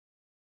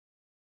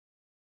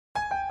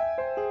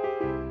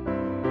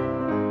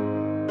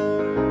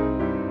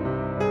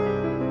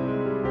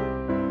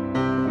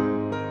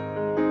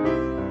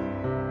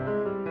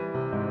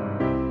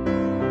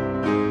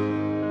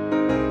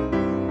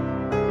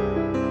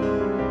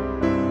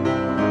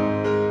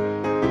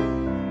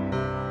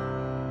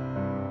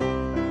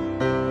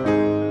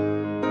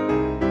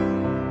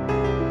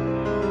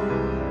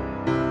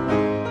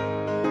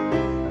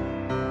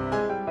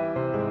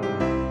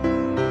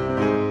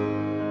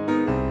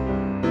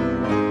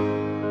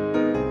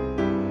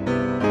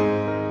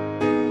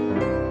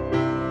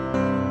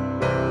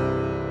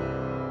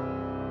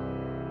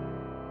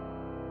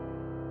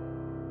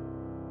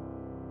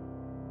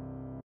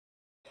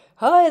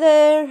Hi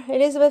there,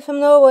 Elisabeth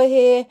from Norway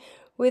here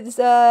with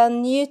a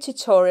new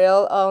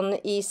tutorial on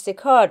Easter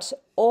cards,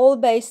 all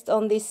based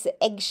on this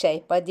egg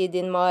shape I did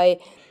in my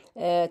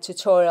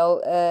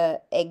tutorial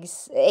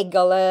egg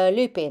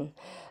looping.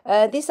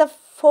 These are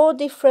four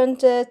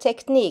different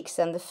techniques,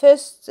 and the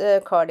first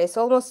card is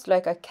almost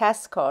like a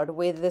cast card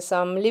with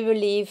some liver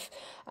leaf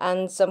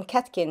and some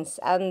catkins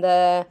and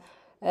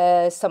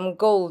some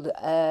gold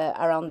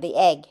around the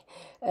egg.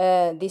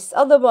 This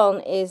other one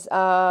is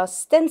a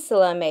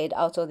stencil I made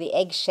out of the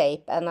egg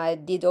shape, and I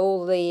did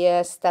all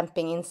the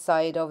stamping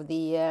inside of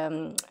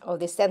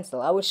the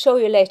stencil. I will show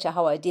you later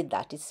how I did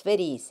that. It's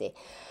very easy.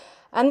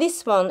 And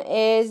this one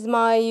is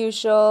my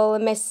usual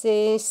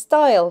messy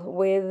style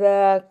with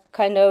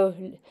kind of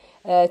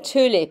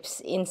tulips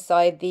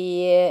inside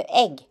the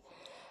egg.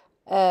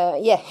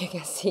 Yeah, you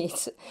can see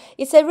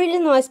it's a really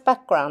nice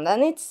background,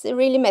 and it's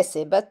really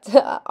messy, but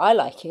I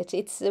like it.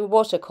 It's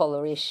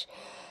watercolorish.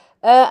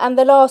 And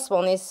the last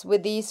one is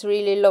with these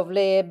really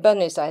lovely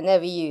bunnies I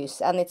never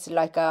use, and it's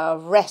like a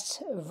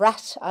rat,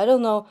 I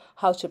don't know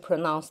how to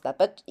pronounce that,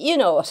 but you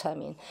know what I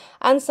mean.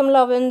 And some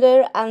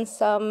lavender and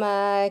some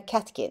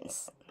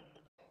catkins.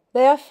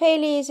 They are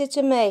fairly easy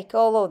to make,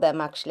 all of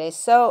them actually,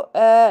 so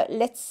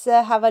let's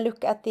have a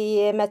look at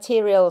the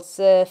materials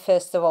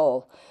first of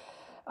all.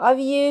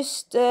 I've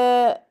used,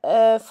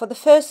 for the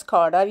first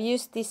card, I've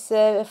used this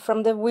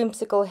from the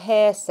Whimsical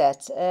Hair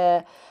set,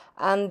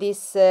 and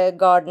this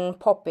garden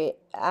poppy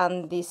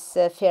and this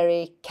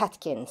fairy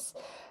catkins.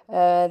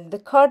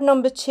 The card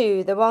number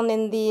 2, the one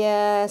in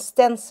the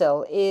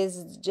stencil,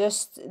 is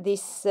just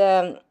this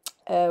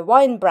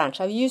vine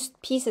branch. I've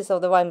used pieces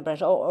of the vine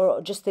branch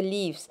or just the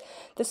leaves,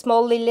 the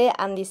small lily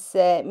and this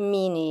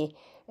mini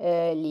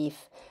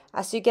leaf.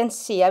 As you can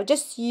see, I've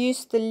just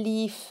used the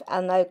leaf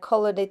and I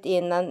colored it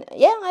in, and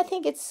yeah, I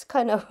think it's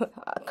kind of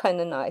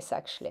nice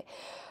actually.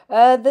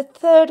 The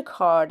third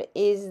card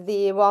is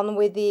the one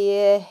with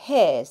the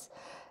hairs.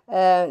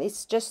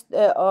 It's just,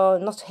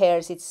 not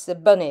hairs, it's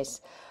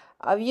bunnies.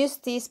 I've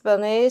used these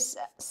bunnies,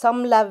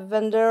 some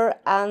lavender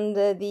and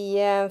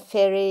the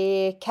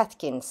fairy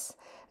catkins.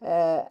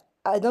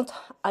 I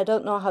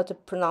don't know how to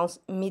pronounce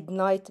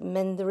midnight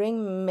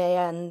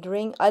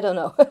meandering, I don't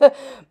know,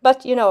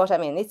 but you know what I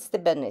mean, it's the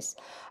bunnies.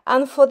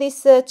 And for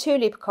this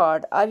tulip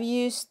card, I've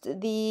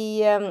used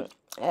the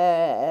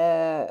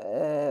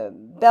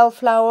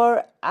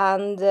bellflower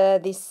and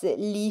this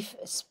leaf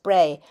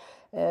spray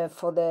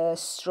for the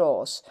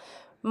straws.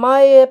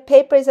 My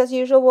paper is as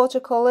usual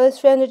watercolor,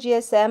 300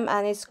 GSM,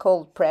 and it's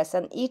cold press,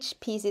 and each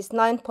piece is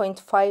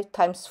 9.5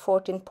 times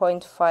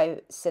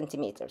 14.5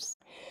 centimeters.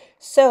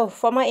 So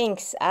for my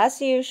inks,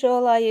 as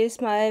usual, I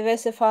use my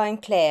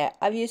Versafine Clair.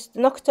 I've used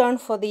Nocturne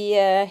for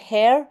the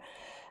hair,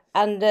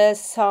 and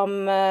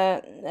some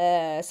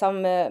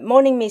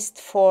morning mist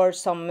for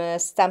some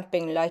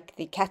stamping like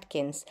the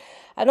catkins,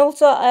 and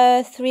also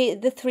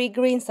the three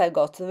greens I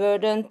got: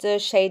 Verdant,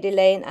 Shady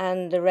Lane,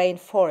 and the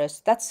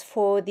Rainforest. That's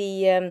for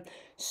the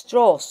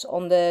straws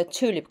on the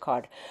tulip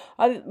card.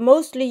 I've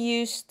mostly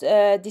used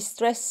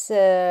distress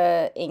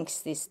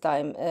inks this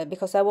time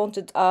because I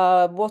wanted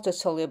a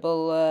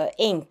water-soluble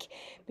ink,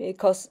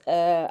 because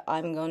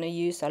I'm gonna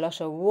use a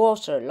lot of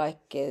water,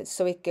 like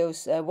so it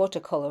goes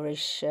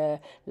watercolorish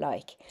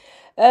like.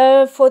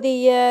 For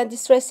the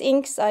distress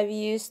inks, I've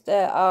used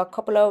a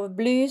couple of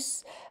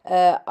blues,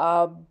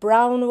 a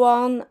brown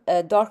one,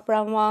 a dark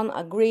brown one,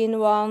 a green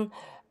one,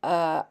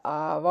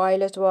 a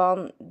violet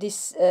one,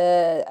 this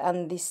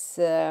and this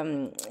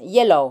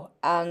yellow,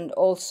 and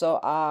also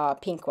a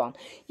pink one.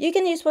 You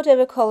can use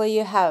whatever color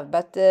you have,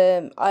 but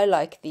I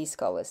like these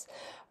colors.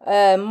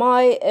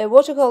 My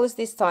watercolors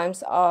this time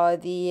are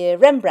the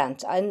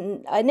Rembrandt.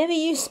 I never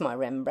use my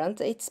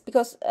Rembrandt. It's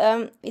because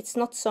it's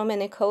not so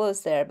many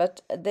colors there,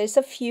 but there's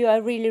a few I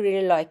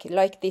really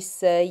like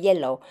this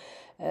yellow.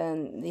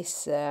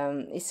 This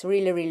is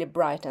really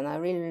bright, and I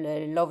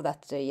really love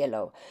that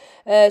yellow.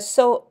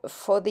 So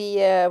for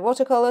the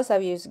watercolors,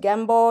 I've used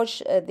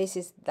Gamboge.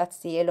 That's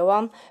the yellow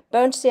one.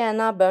 Burnt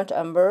sienna, burnt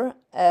umber,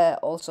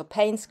 also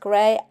Payne's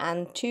grey,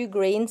 and two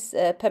greens,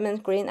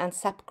 permanent green and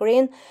sap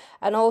green,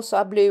 and also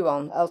a blue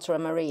one,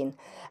 ultramarine.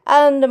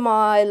 And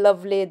my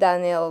lovely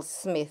Daniel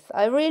Smith.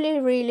 I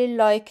really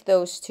like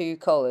those two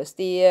colors,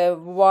 the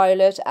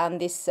violet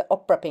and this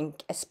opera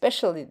pink,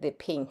 especially the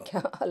pink.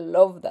 I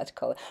love that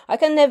color. I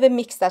can never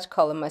mix that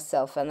color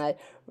myself, and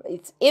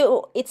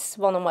it's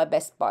one of my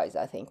best buys,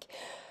 I think.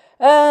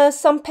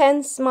 Some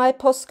pens, my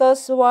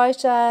Poscas,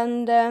 white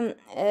and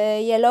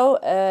yellow.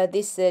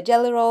 This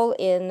jelly roll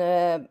in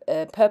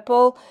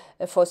purple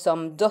for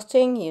some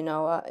dotting. You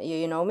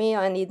know me,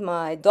 I need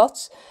my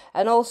dots.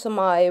 And also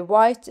my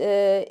white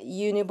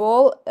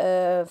uniball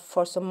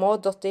for some more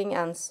dotting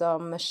and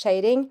some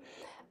shading.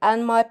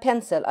 And my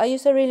pencil, I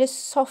use a really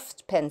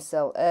soft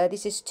pencil.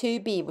 This is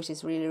 2B, which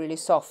is really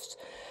soft.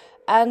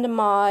 And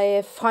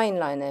my fine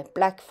liner,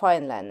 black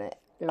fine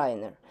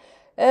liner.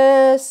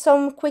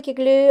 Some quickie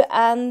glue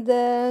and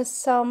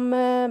some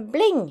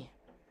bling.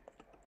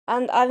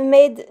 And I've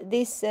made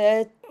this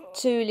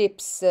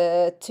tulip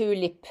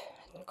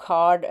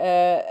card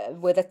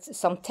with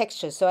some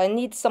texture, so I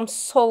need some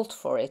salt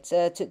for it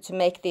to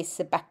make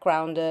this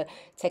background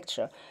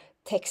texture.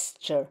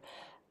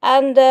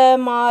 And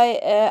my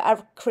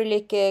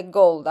acrylic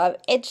gold. I've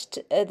edged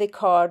the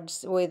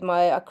cards with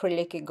my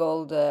acrylic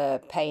gold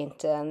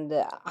paint, and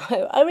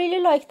I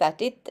really like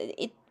that.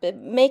 It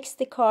makes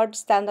the card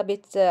stand a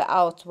bit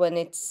out when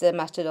it's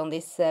matted on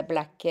this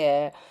black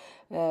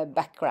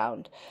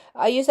background.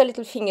 I use a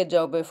little finger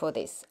dauber for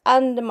this,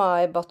 and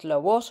my bottle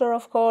of water,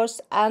 of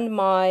course, and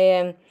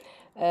my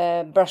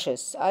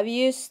brushes. I've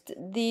used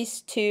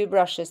these two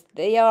brushes.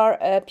 They are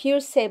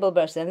pure sable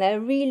brushes, and they're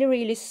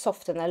really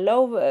soft, and I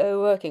love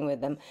working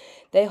with them.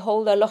 They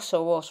hold a lot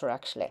of water,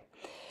 actually.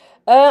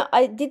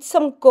 I did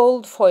some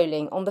gold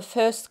foiling on the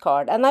first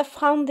card, and I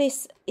found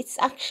this. It's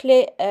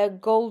actually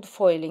gold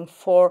foiling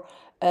for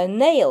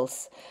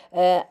nails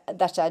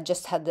that I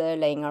just had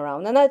laying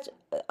around, and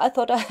I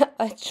thought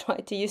I'd try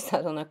to use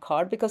that on a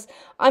card, because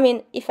I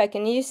mean, if I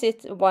can use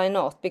it, why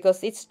not?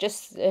 Because it's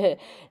just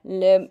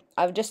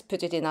I've just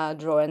put it in a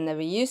drawer and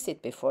never used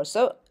it before,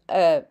 so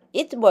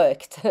it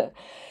worked.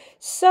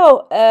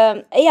 So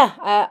yeah,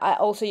 I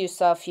also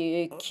used a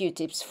few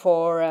Q-tips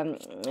for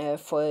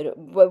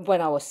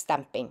when I was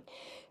stamping.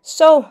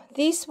 So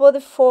these were the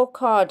 4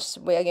 cards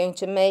we are going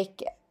to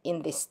make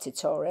in this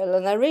tutorial,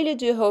 and I really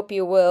do hope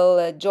you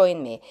will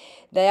join me.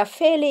 They are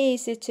fairly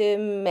easy to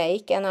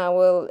make, and I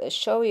will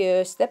show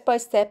you step by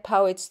step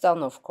how it's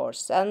done, of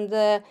course. And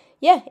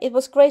yeah, it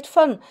was great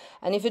fun.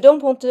 And if you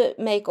don't want to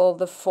make all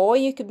the 4,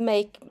 you could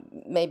make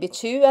maybe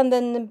 2 and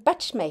then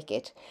batch make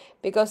it,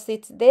 because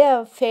they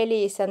are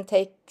fairly easy and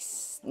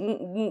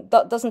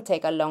doesn't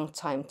take a long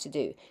time to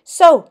do.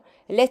 So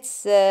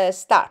let's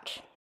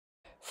start.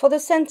 For the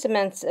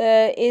sentiments,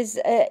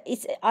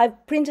 I've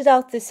printed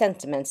out the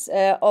sentiments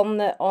on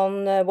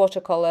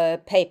watercolor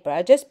paper.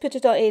 I just put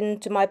it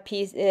into my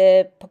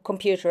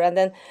computer and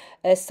then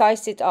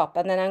size it up,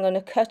 and then I'm going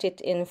to cut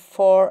it in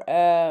 4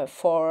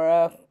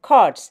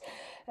 cards.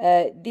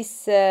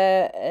 This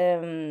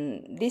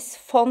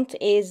font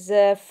is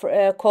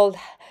called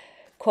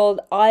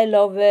I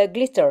Love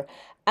Glitter,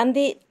 and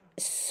the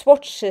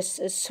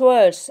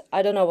swirls,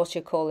 I don't know what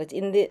you call it,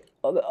 in the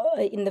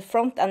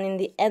front and in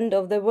the end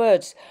of the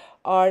words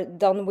are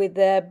done with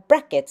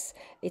brackets.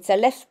 It's a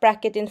left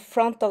bracket in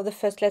front of the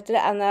first letter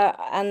and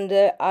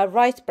a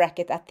right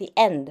bracket at the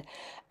end.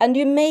 And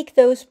you make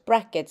those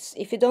brackets,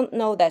 if you don't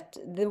know that,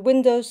 the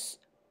Windows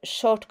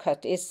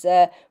shortcut is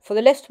for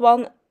the left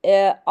one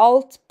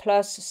Alt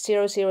plus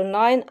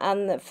 009,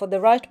 and for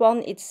the right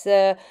one it's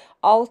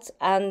Alt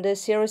and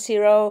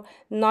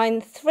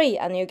 0093,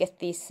 and you get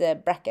these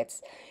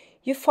brackets.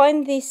 You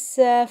find this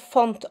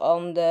font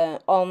on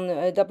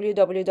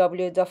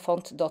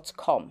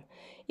www.font.com.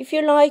 If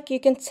you like, you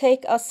can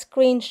take a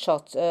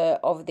screenshot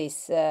of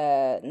this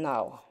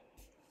now.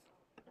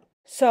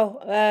 So,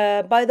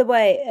 by the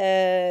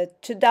way,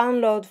 to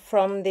download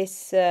from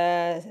this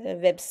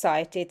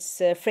website,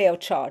 it's free of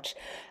charge,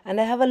 and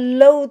they have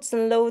loads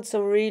and loads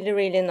of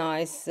really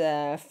nice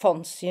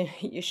fonts.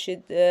 You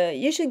should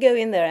go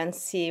in there and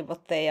see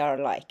what they are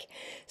like.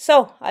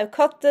 So I've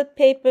cut the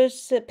paper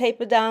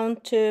down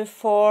to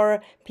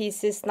 4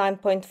 pieces,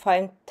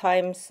 9.5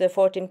 times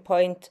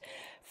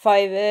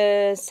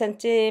 14.5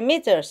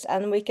 centimeters,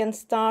 and we can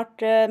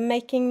start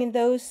making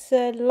those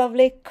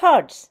lovely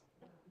cards.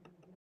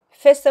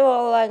 First of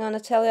all, I'm going to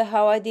tell you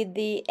how I did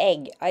the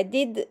egg. I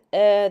did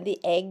the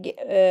egg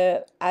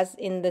as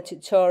in the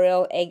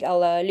tutorial, egg a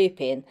la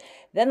Lupin.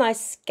 Then I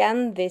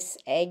scanned this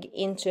egg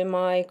into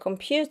my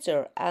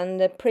computer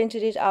and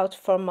printed it out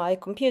from my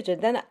computer.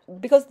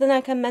 Because then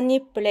I can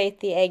manipulate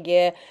the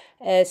egg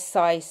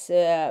size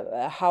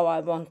how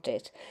I want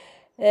it.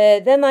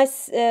 Then I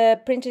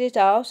printed it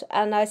out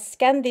and I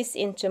scanned this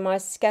into my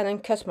scan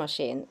and cut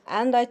machine,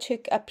 and I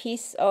took a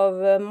piece of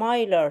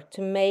mylar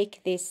to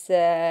make this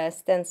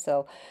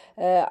stencil.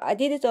 I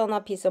did it on a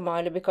piece of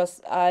mylar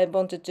because I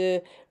wanted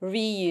to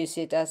reuse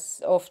it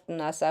as often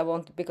as I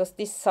wanted, because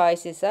this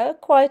size is a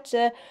quite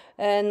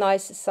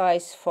nice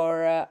size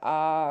for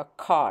a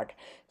card.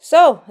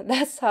 So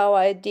that's how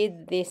I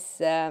did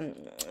this.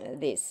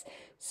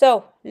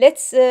 So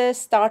let's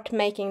start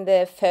making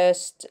the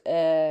first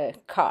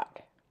card.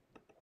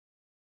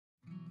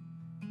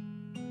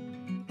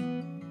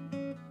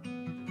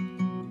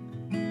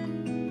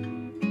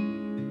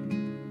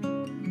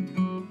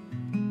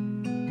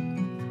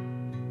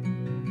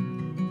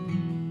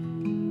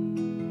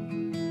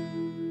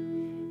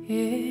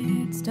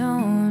 It's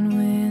dawn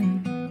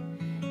when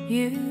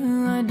you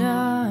are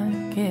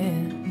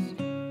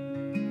darkest.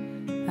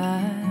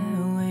 I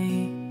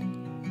wait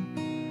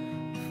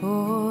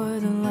for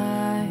the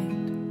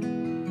light,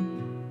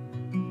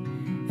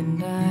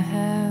 and I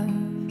have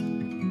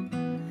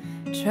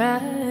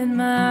tried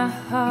my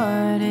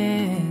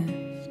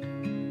hardest,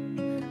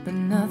 but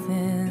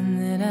nothing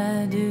that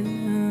I do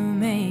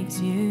makes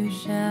you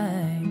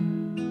shine.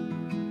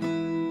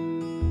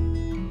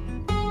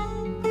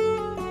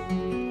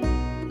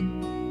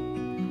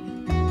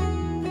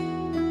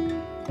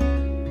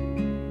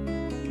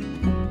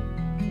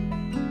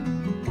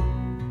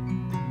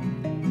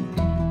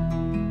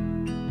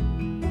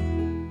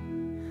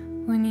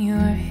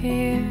 are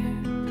here,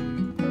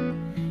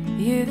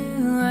 you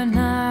are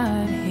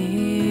not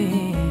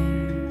here.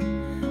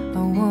 I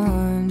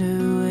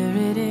wonder where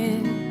it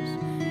is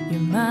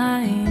your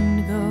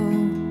mind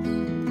goes,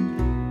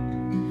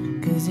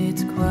 'cause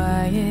it's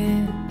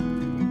quiet.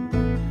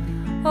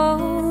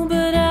 Oh,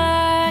 but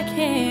I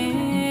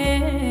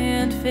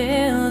can't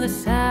feel the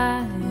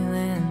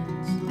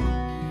silence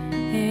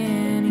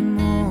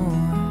anymore.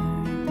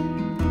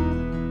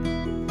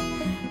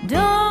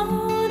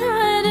 Don't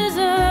I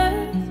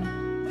deserve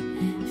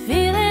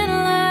feeling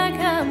like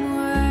I'm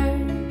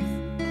worth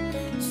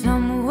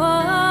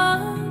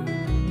someone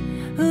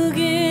who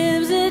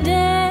gives a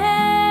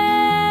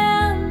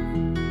damn?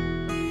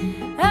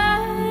 I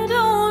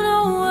don't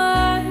know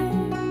why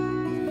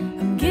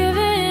I'm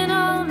giving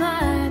all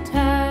my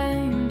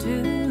time to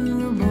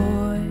a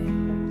boy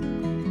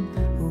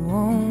who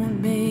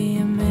won't be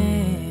a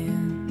man.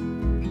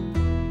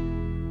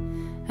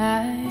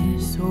 I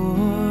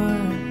swore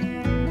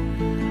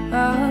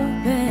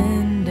up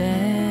and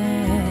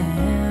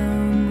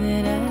down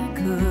that I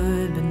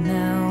could, but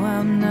now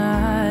I'm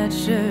not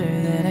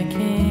sure that I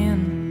can.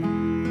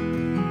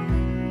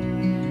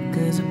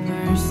 'Cause a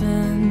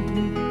person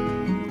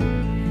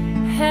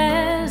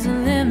has a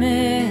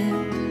limit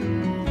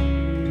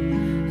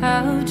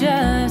of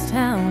just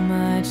how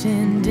much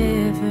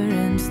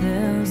indifference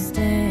they'll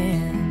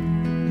stand.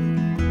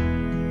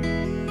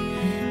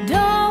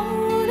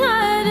 Don't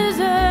I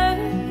deserve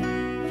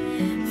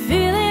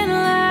feeling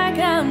like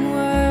I'm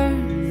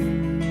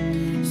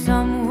worth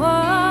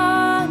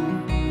someone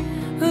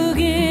who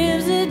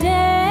gives a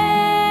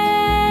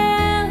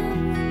damn?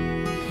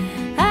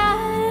 I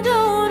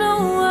don't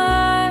know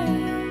why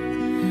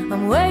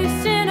I'm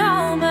wasting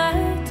all my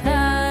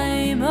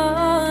time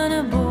on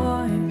a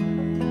boy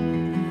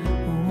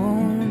who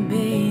won't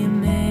be a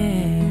man.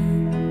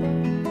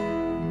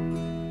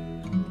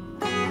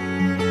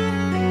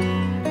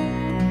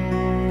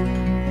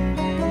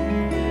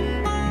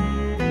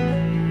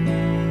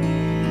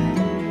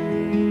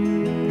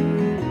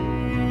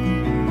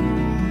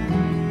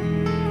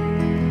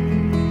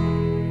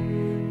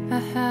 I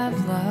have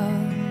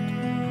loved,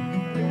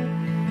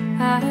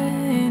 I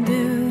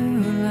do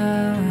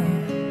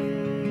love,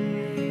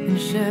 and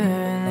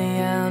surely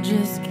I'll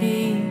just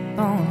keep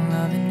on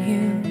loving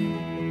you.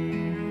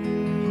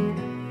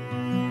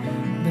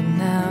 But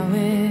now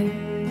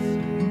it's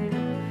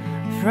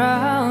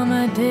from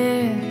a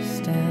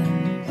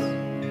distance.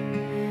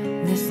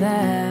 This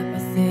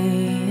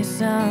apathy is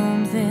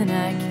something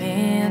I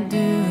can't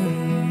do.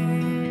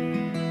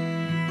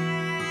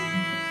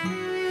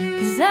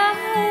 'Cause I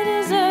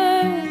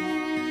deserve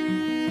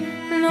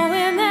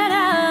knowing that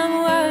I'm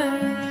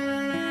worth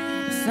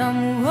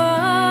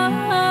someone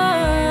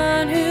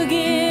who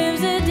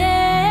gives a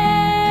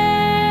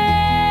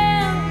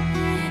damn.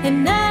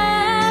 And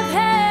I've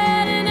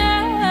had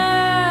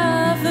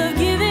enough of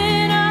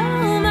giving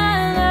all my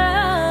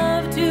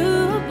love to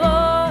a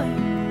boy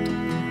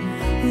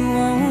who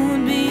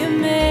won't be a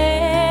man.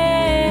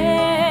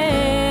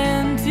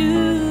 To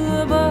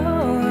a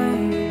boy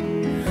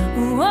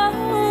who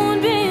won't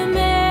be a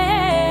man.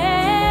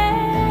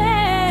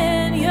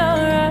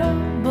 You're a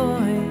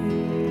boy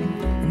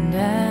and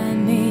I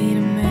need a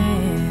man.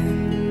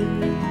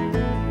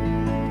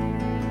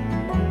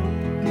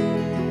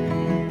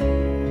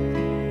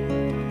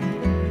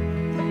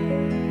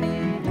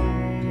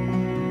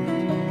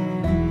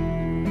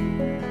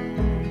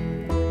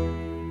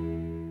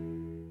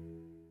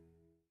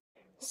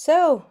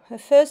 So,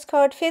 first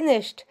card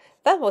finished.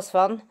 That was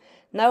fun.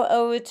 Now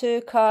over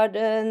to card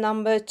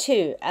number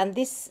 2, and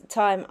this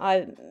time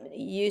I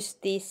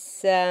used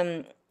this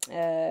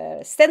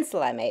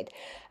stencil I made,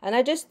 and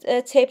I just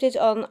taped it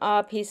on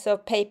a piece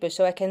of paper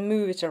so I can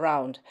move it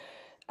around.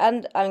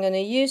 And I'm going to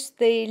use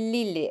the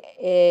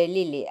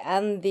lily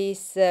and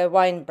this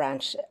wine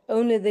branch,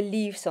 only the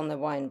leaves on the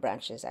wine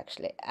branches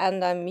actually.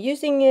 And I'm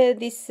using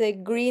this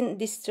green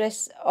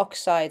distress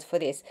oxide for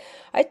this.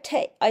 I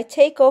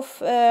take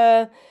off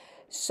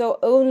so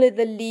only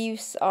the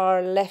leaves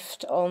are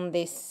left on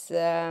this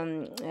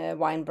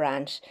wine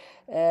branch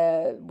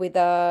with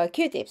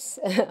Q-tips.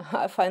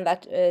 I find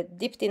that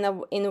dipped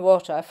in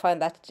water. I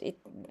find that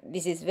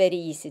this is very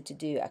easy to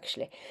do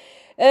actually.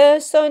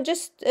 So I'm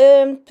just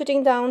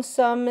putting down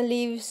some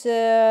leaves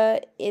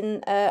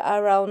in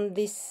around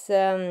this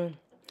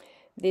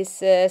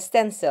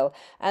stencil,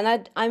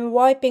 and I'm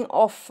wiping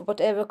off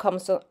whatever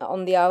comes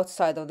on the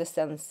outside of the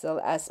stencil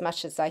as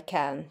much as I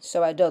can,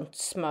 so I don't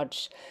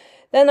smudge.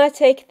 Then I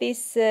take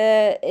this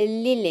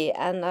lily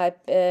and I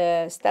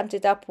stamped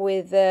it up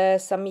with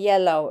some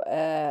yellow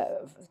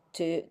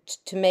to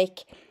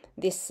make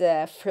this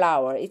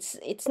flower. It's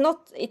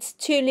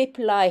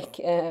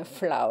tulip-like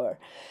flower.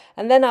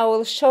 And then I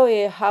will show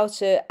you how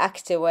to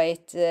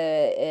activate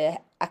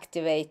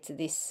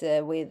this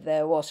with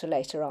water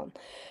later on.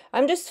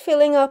 I'm just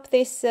filling up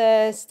this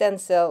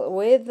stencil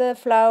with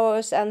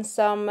flowers and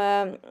some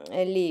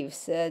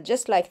leaves,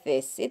 just like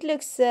this. It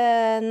looks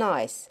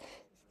nice.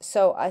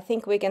 So I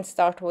think we can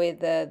start with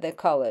the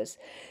colors.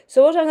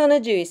 So what I'm going to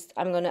do is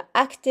I'm going to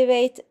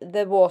activate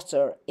the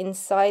water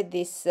inside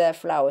these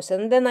flowers,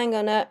 and then I'm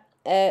going to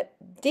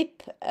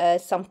dip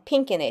some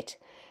pink in it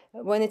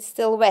when it's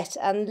still wet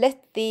and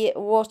let the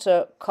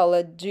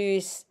watercolor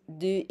do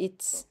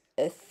its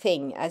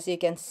thing, as you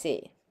can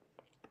see.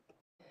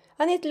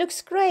 And it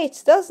looks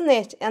great, doesn't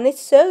it? And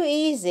it's so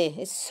easy.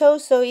 It's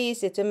so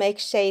easy to make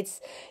shades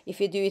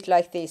if you do it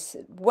like this,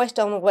 wet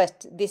on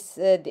wet. This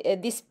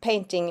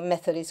painting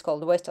method is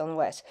called wet on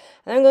wet.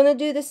 And I'm going to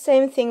do the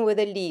same thing with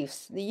the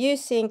leaves,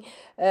 using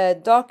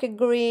darker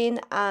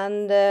green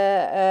and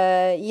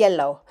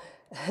yellow,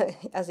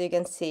 as you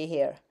can see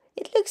here.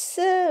 It looks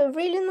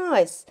really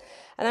nice.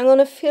 And I'm going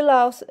to fill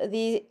out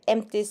the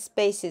empty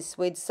spaces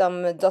with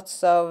some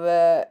dots of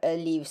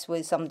leaves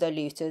with some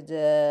diluted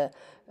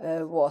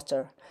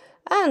water.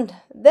 And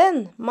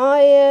then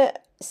my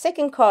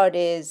second card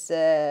is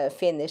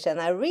finished, and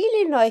I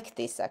really like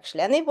this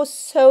actually, and it was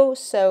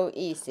so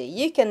easy.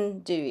 You can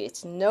do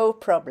it, no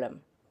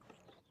problem.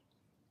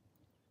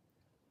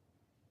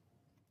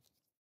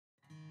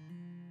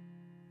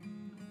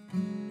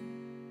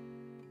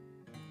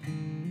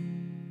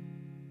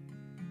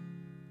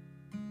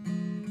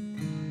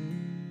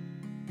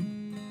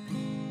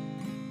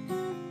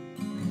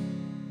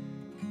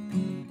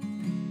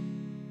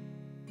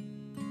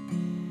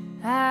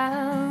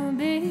 I'll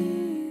be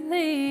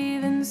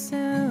leaving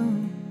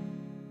soon.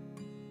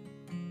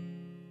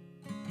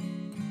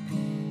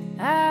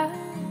 I'll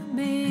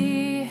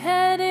be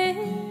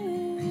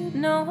headed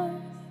north,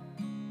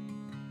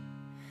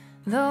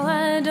 though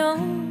I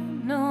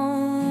don't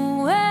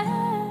know where,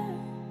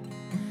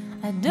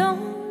 I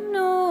don't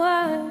know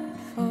what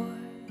for.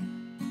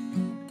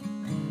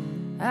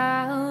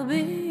 I'll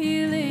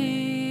be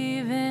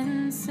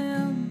leaving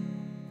soon.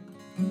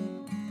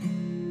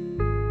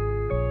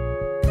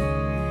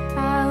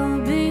 I'll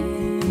be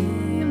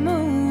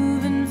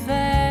moving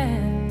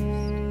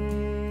fast,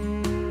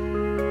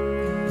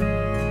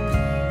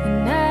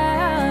 and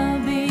I'll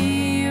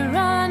be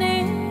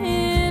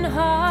running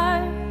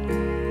hard,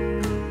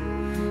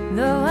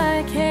 though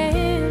I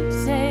can't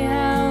say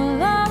how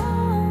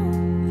long,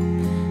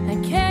 I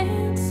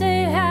can't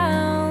say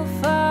how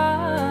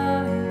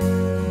far.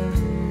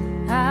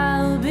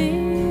 I'll be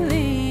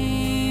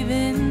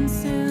leaving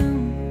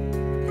soon,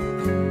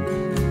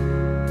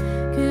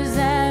 'cause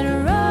that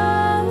road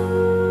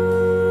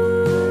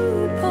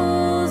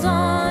pulls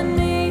on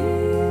me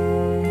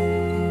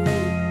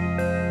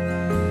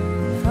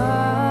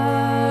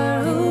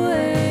far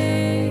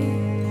away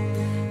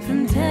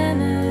from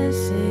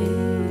Tennessee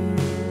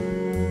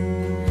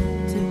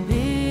to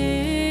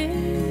big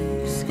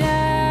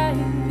sky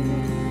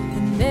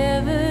and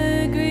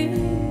evergreen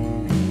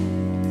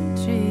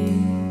trees.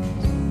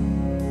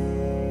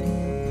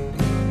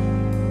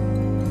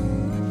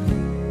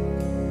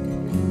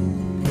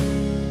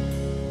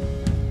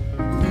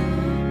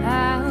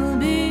 I'll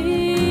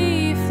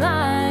be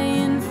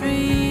flying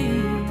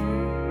free,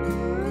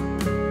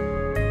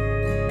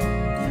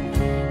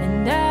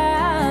 and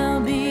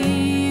I'll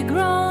be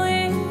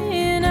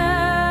growing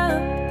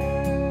up.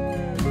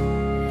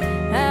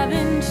 I've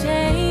been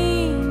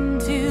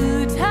chained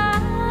too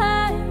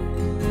tight,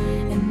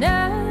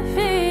 enough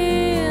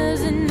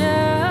is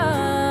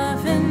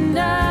enough, and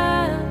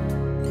I'll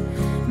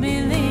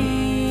be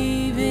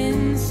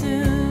leaving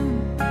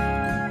soon.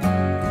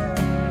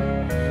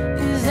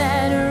 'Cause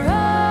that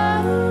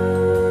road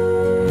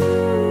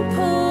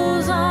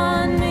pulls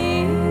on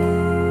me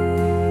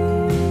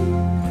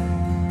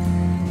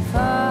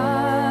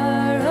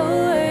far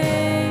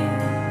away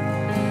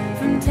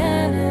from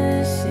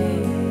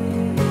Tennessee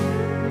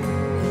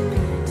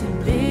to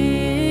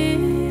big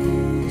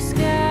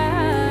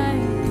sky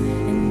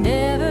and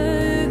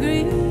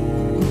evergreen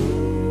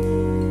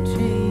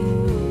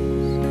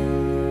trees.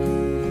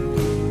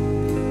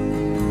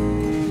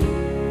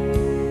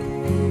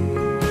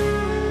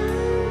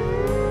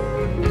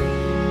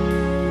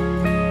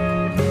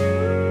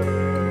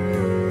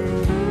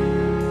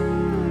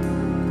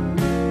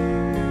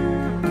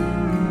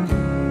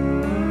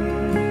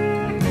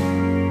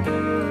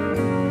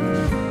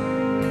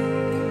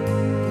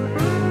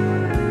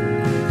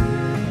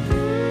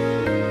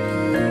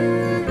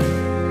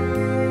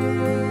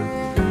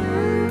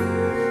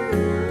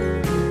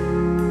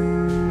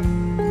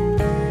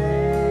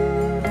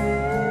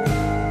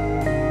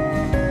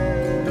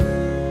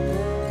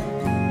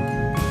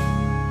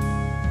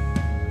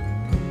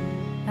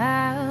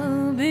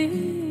 I'll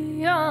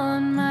be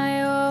on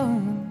my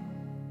own.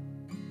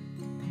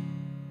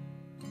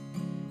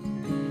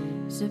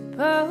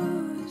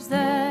 Suppose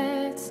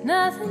that's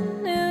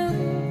nothing new,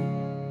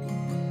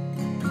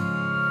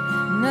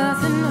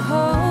 nothing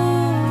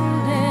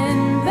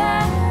holding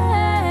back,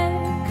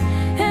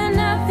 and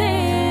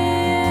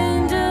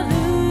nothing to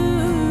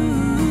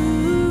lose.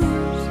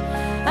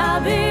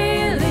 I'll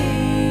be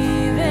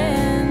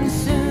leaving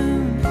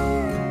soon,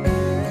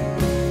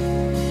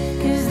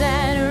 'cause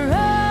that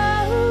road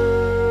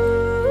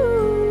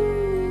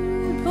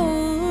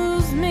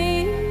pulls me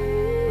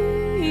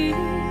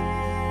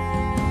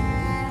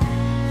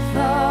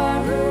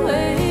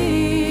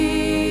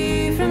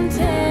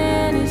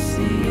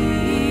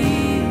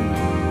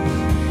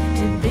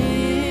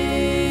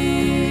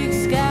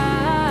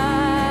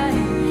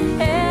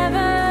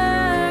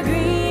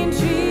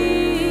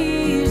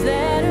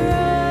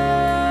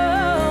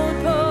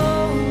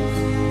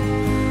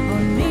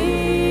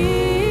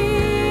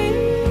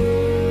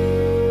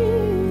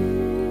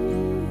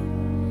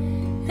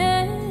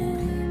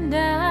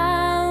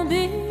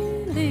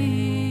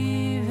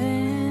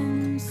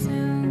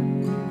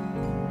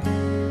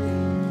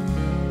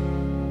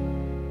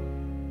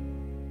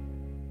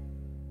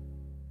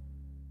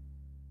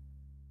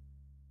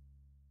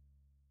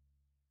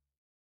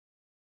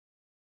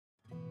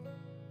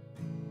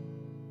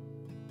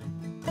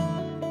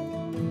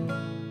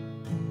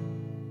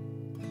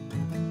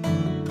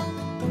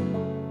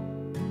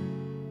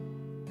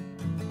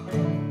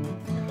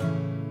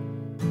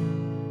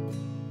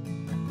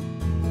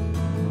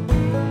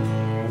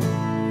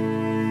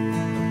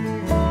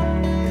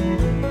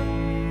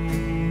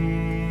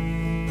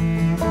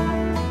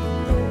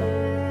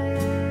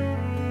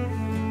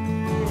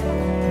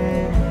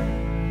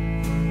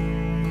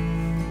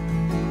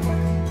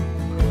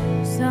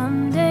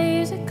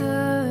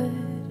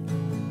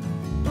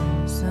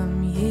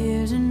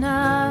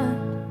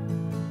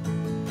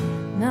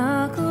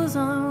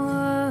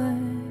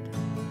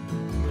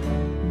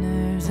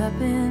up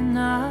in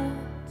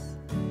knots.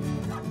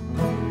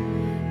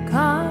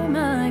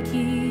 Karma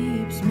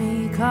keeps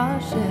me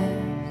cautious,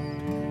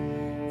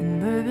 and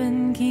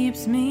bourbon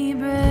keeps me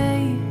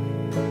brave.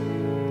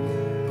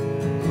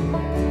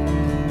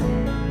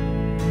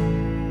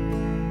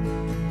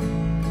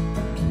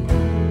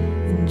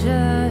 And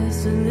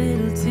just a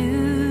little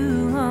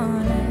too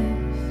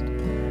honest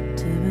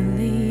to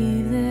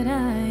believe that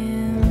I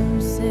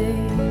am saved.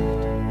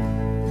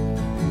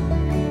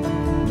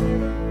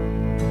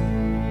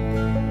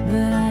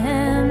 But I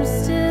am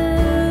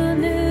still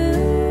new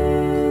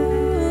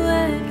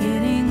at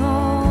getting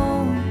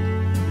old.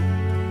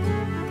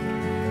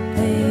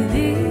 Pay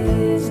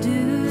these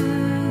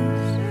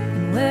dues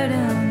and wear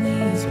down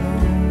these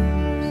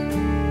bones.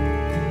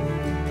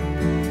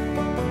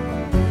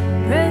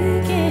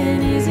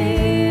 Breaking is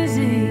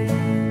easy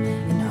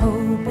and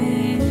hope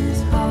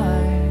is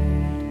hard.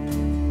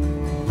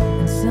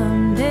 And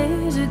some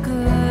days are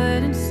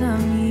good and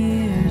some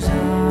years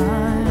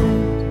aren't.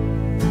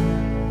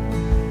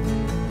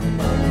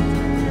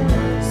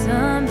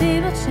 Some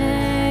people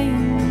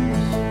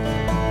change,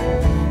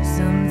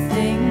 some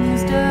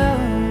things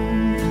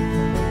don't.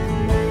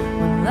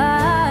 When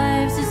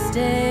life's a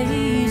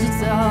stage,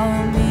 it's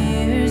all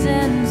mirrors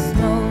and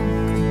smoke.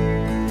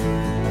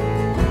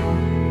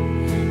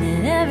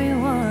 And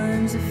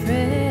everyone's a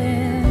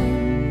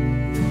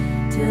friend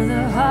till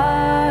the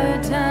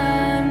hard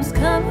times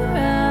come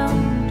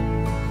around.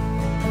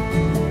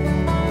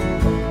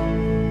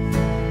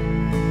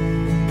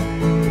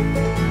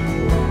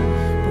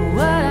 But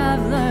what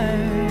I've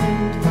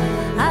learned,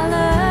 I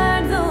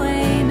learned the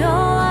way no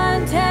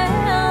one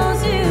tells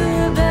you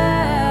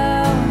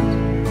about.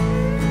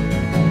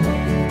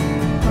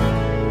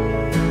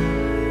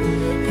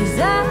 'Cause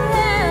I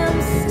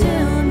am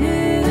still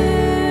new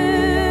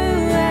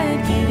at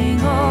getting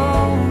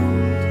old.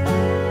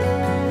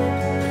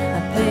 I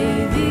pay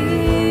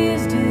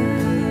these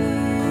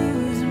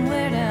dues and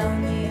wear down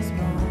these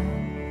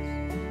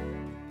bones.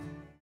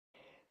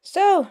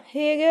 So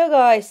here you go,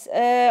 guys.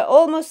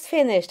 Almost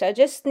finished. I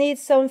just need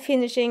some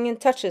finishing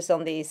touches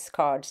on these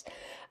cards,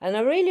 and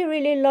I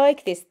really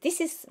like this. This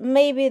is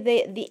maybe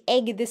the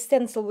egg, the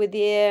stencil with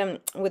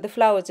the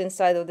flowers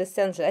inside of the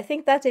stencil. I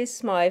think that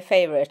is my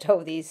favorite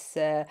of these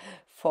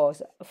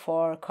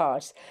four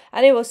cards,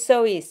 and it was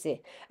so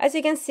easy. As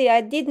you can see,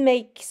 I did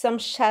make some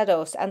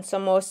shadows and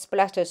some more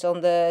splatters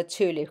on the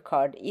tulip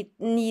card. It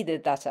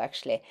needed that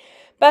actually.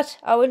 But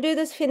I will do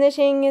those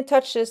finishing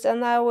touches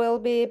and I will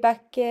be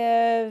back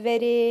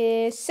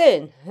very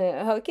soon.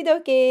 Okie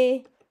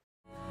dokie.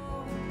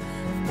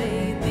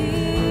 Pay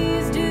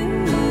these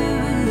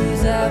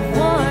dues, I've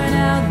worn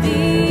out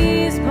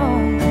these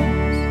bones.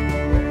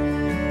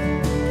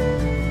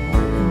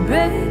 And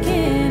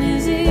breaking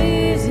is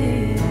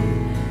easy,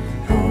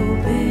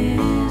 hope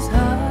is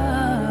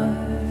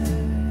hard.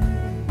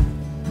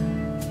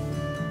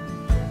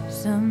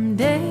 Some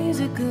days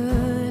are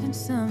good and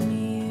some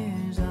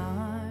years aren't.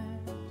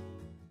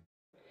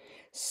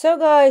 So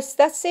guys,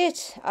 that's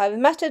it. I've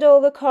matted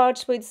all the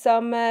cards with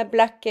some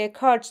black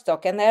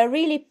cardstock, and they're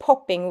really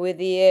popping with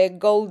the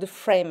gold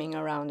framing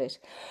around it.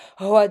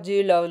 Oh, I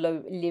do love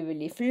liver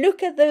leaf.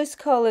 Look at those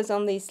colors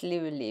on these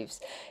liver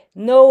leaves.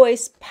 Norway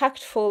is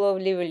packed full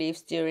of liver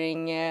leaves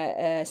during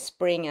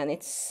spring, and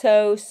it's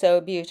so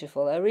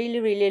beautiful. I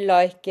really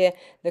like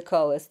the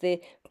colors.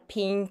 The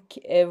pink,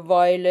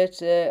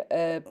 violet,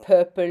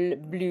 purple,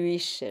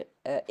 bluish.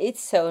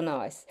 It's so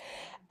nice.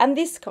 And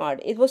this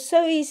card, it was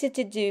so easy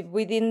to do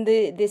within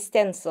the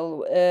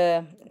stencil,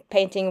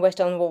 painting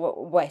wet on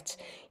wet.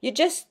 You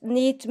just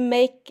need to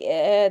make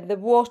the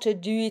water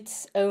do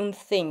its own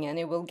thing, and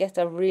you will get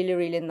a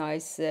really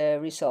nice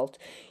result.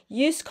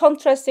 Use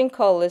contrasting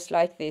colors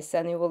like this,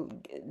 and it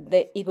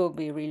will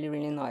be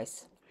really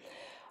nice.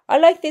 I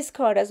like this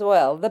card as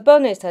well. The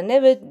bunnies, I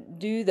never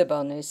do the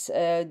bunnies,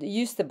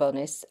 use the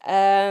bunnies.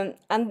 And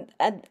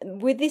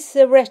with this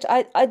red,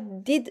 I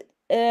did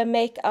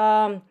make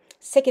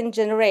second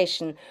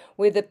generation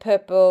with the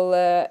purple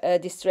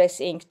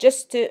distress ink,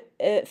 just to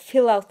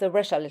fill out the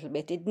brush a little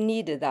bit. It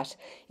needed that.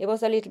 It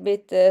was a little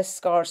bit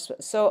scarce,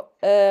 so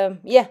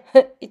yeah,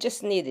 it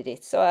just needed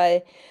it. So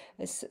I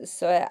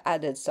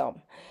added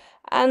some.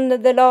 And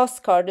the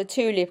last card, the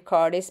tulip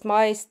card, is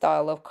my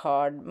style of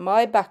card,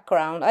 my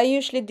background. I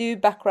usually do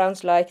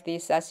backgrounds like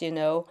this, as you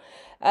know,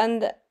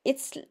 and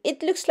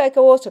it looks like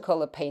a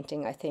watercolor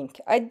painting, I think.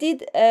 I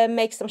did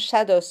make some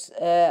shadows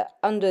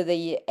under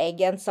the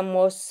egg and some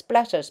more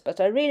splatters, but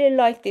I really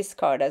like this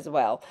card as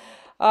well.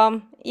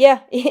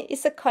 Yeah,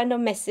 it's a kind of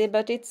messy,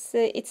 but it's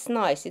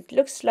nice. It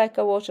looks like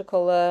a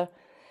watercolor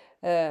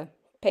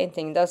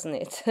painting, doesn't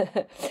it?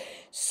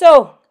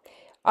 So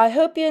I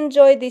hope you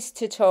enjoyed this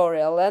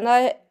tutorial, and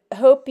I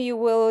hope you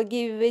will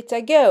give it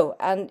a go.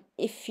 And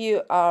if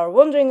you are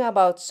wondering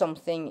about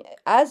something,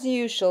 as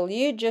usual,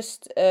 you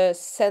just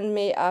send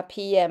me a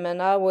PM,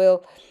 and I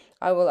will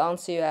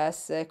answer you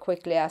as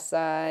quickly as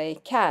I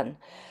can.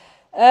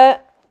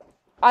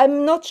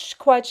 I'm not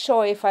quite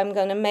sure if I'm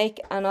gonna make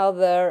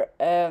another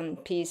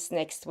piece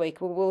next week.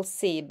 We will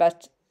see,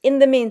 but in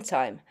the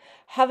meantime,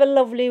 have a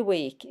lovely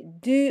week.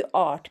 Do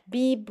art,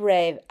 be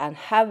brave, and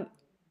have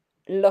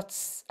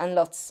lots and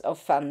lots of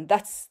fun.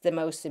 That's the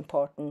most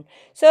important.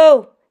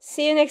 So,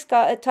 see you next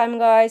time,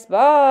 guys.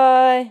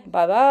 Bye.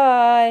 Bye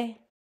bye.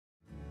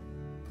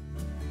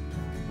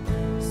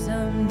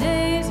 Some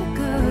days are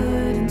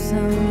good and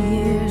some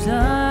years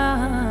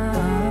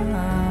aren't.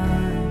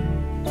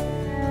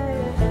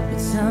 But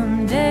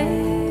some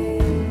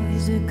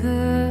days are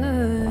good.